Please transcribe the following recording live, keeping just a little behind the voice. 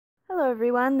Hello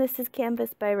everyone, this is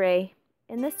Canvas by Ray.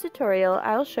 In this tutorial,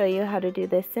 I'll show you how to do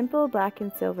this simple black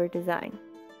and silver design.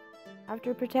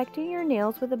 After protecting your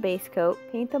nails with a base coat,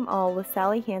 paint them all with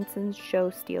Sally Hansen's Show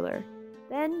Stealer.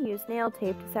 Then use nail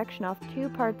tape to section off 2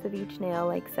 parts of each nail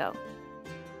like so.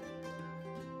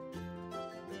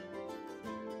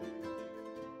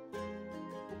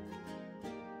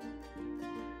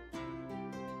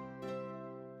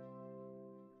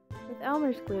 With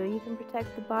Elmer's glue, you can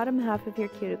protect the bottom half of your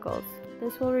cuticles.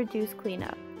 This will reduce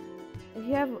cleanup. If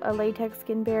you have a latex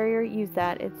skin barrier, use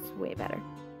that, it's way better.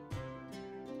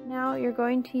 Now you're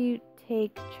going to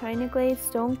take China Glaze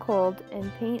Stone Cold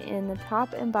and paint in the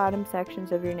top and bottom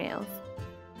sections of your nails.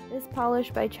 This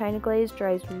polish by China Glaze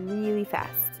dries really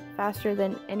fast, faster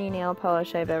than any nail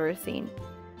polish I've ever seen.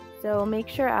 So make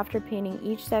sure after painting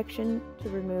each section to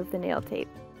remove the nail tape.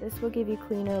 This will give you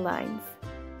cleaner lines.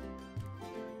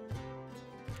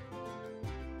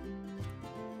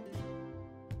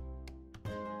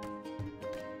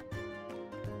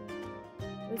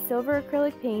 With silver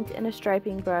acrylic paint and a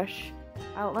striping brush,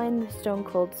 outline the Stone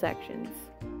Cold sections.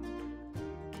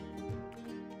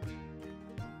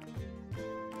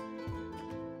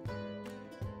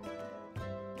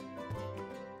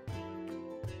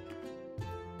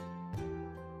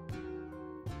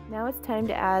 Now it's time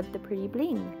to add the pretty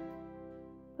bling.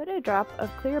 Put a drop of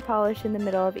clear polish in the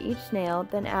middle of each nail,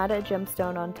 then add a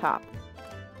gemstone on top.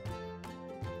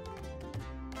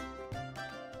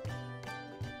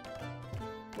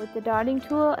 With the dotting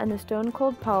tool and the Stone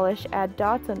Cold polish, add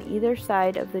dots on either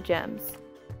side of the gems.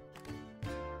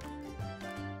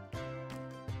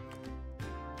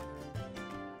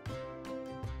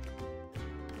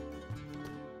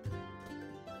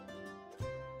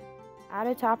 Add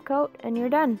a top coat and you're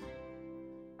done.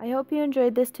 I hope you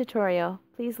enjoyed this tutorial.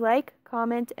 Please like,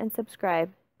 comment, and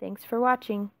subscribe. Thanks for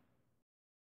watching.